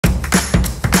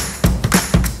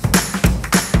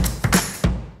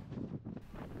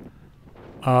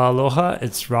Aloha,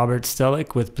 it's Robert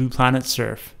Stellick with Blue Planet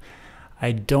Surf.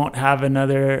 I don't have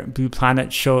another Blue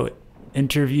Planet show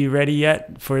interview ready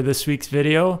yet for this week's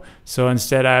video, so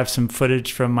instead I have some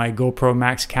footage from my GoPro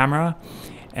Max camera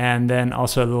and then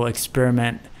also a little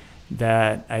experiment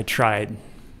that I tried.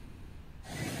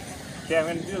 Okay, I'm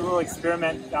going to do a little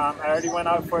experiment. I already went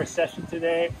out for a session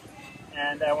today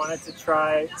and I wanted to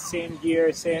try same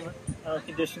gear, same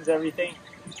conditions, everything,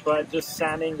 but just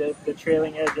sanding the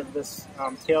trailing edge of this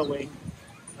tail wing.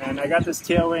 And I got this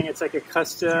tail wing. It's like a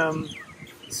custom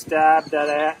stab that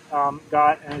I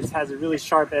got, and it has a really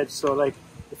sharp edge, so like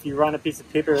if you run a piece of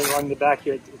paper along the back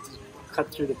here, it's cut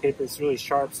through the paper. It's really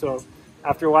sharp. So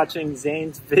after watching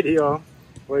Zane's video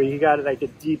where he got like a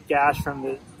deep gash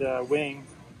from the wing,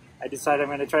 I decided I'm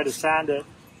going to try to sand it,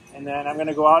 and then I'm going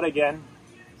to go out again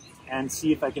and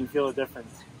see if I can feel a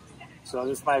difference. So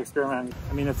this is my experiment.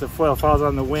 I mean, if the foil falls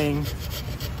on the wing,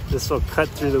 this will cut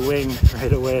through the wing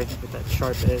right away with that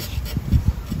sharp edge.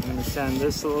 I'm going to sand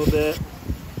this a little bit,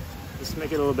 just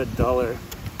make it a little bit duller.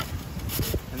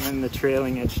 And then the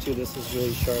trailing edge too, this is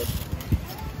really sharp.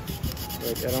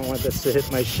 Like, I don't want this to hit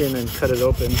my shin and cut it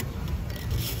open.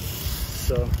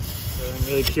 So I'm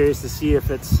really curious to see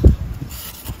if it's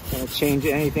going to change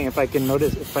anything, if I can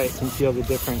notice, if I can feel the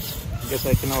difference. I guess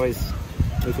I can always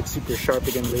make it super sharp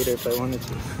again later if I wanted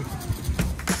to.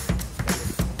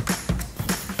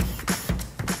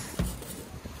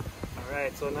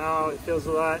 Alright, so now it feels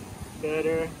a lot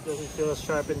better. It doesn't feel as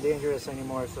sharp and dangerous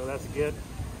anymore, so that's good.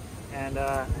 And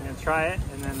I'm going to try it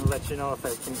and then let you know if I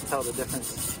can tell the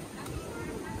difference.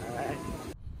 Alright.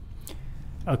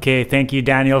 Okay, thank you,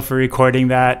 Daniel, for recording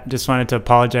that. Just wanted to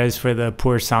apologize for the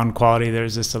poor sound quality.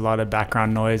 There's just a lot of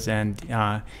background noise, and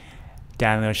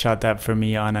Daniel shot that for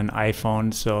me on an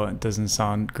iPhone, so it doesn't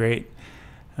sound great.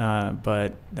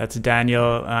 But that's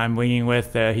Daniel I'm winging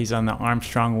with. He's on the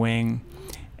Armstrong wing,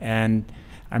 and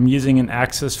I'm using an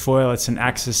Axis foil. It's an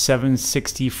Axis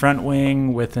 760 front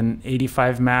wing with an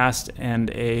 85 mast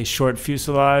and a short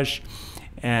fuselage.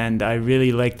 And I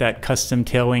really like that custom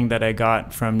tail wing that I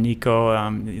got from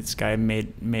Nico. This guy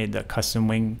made the custom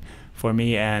wing for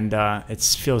me, and it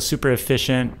feels super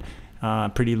efficient,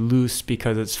 pretty loose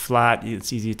because it's flat.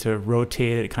 It's easy to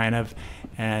rotate it kind of,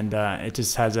 and it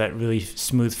just has that really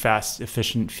smooth, fast,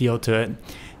 efficient feel to it.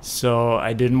 So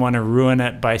I didn't want to ruin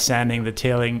it by sanding the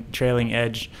trailing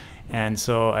edge, and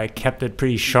so I kept it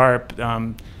pretty sharp.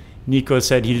 Nico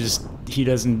said he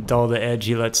doesn't dull the edge.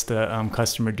 He lets the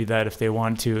customer do that if they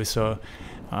want to. So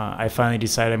I finally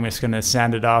decided I'm just going to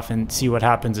sand it off and see what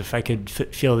happens, if I could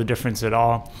feel the difference at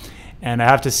all. And I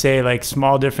have to say, like,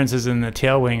 small differences in the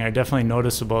tail wing are definitely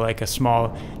noticeable. Like a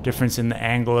small difference in the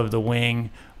angle of the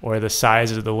wing or the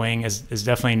size of the wing is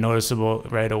definitely noticeable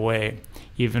right away,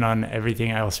 even on everything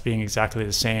else being exactly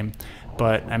the same.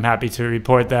 But I'm happy to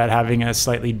report that having a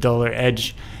slightly duller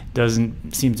edge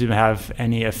doesn't seem to have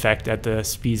any effect at the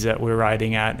speeds that we're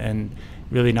riding at, and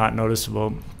really not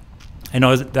noticeable. I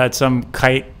know that some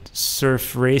kite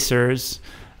surf racers,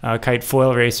 kite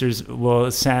foil racers,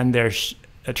 will sand their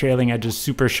trailing edges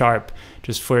super sharp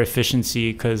just for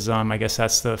efficiency, because I guess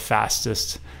that's the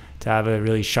fastest, to have a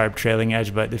really sharp trailing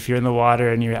edge. But if you're in the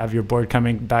water and you have your board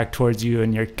coming back towards you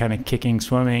and you're kind of kicking,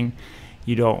 swimming,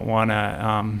 you don't want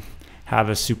to have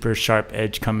a super sharp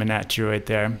edge coming at you right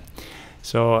there.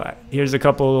 So here's a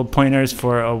couple of pointers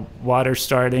for a water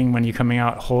starting. When you're coming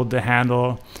out, hold the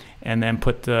handle and then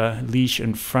put the leash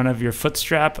in front of your foot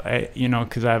strap.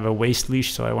 Because I have a waist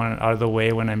leash, so I want it out of the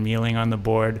way when I'm kneeling on the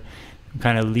board. I'm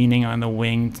kind of leaning on the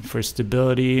wing for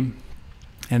stability.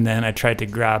 And then I tried to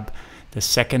grab the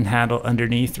second handle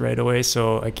underneath right away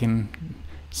so I can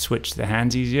switch the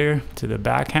hands easier to the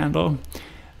back handle.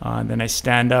 Then I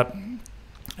stand up.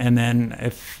 And then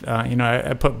if,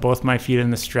 I put both my feet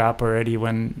in the strap already.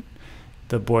 When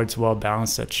the board's well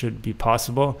balanced, that should be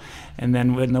possible. And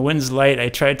then when the wind's light, I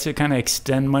tried to kind of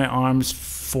extend my arms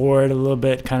forward a little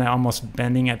bit, kind of almost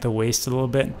bending at the waist a little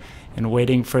bit, and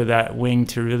waiting for that wing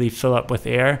to really fill up with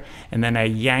air. And then I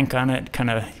yank on it,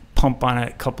 kind of pump on it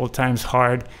a couple of times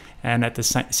hard, and at the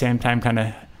same time kind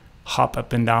of hop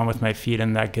up and down with my feet,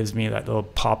 and that gives me that little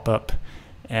pop up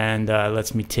and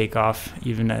lets me take off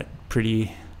even at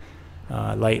pretty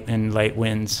light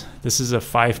winds. This is a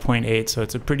 5.8, so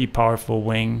it's a pretty powerful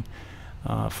wing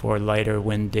for lighter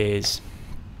wind days.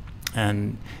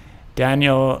 And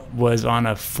Daniel was on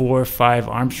a 4.5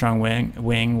 Armstrong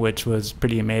wing, which was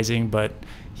pretty amazing, but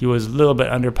he was a little bit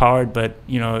underpowered. But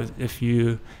if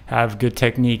you have good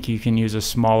technique, you can use a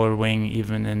smaller wing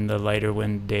even in the lighter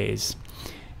wind days.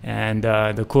 And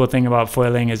the cool thing about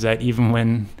foiling is that even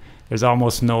when there's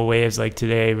almost no waves like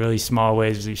today, really small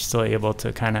waves, you're still able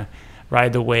to kind of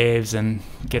ride the waves and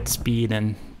get speed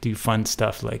and do fun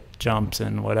stuff like jumps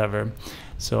and whatever.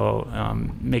 So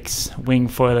makes wing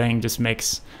foiling just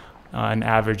makes an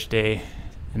average day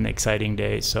an exciting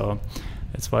day. So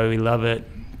that's why we love it.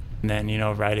 And then, you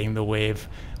know, riding the wave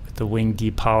with the wing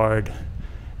depowered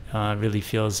really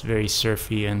feels very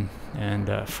surfy and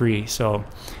free. So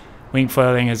wing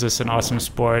foiling is just an awesome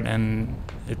sport, and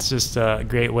it's just a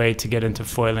great way to get into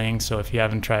foiling. So if you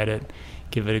haven't tried it,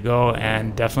 give it a go.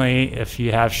 And definitely, if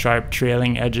you have sharp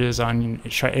trailing edges on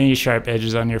any sharp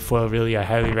edges on your foil, really, I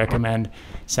highly recommend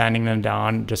sanding them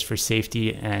down just for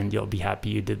safety, and you'll be happy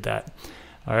you did that.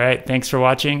 All right, thanks for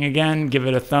watching again. Give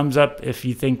it a thumbs up if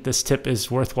you think this tip is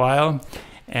worthwhile,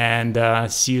 and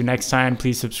see you next time.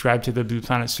 Please subscribe to the Blue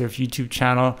Planet Surf YouTube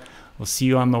channel. We'll see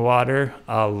you on the water.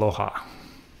 Aloha.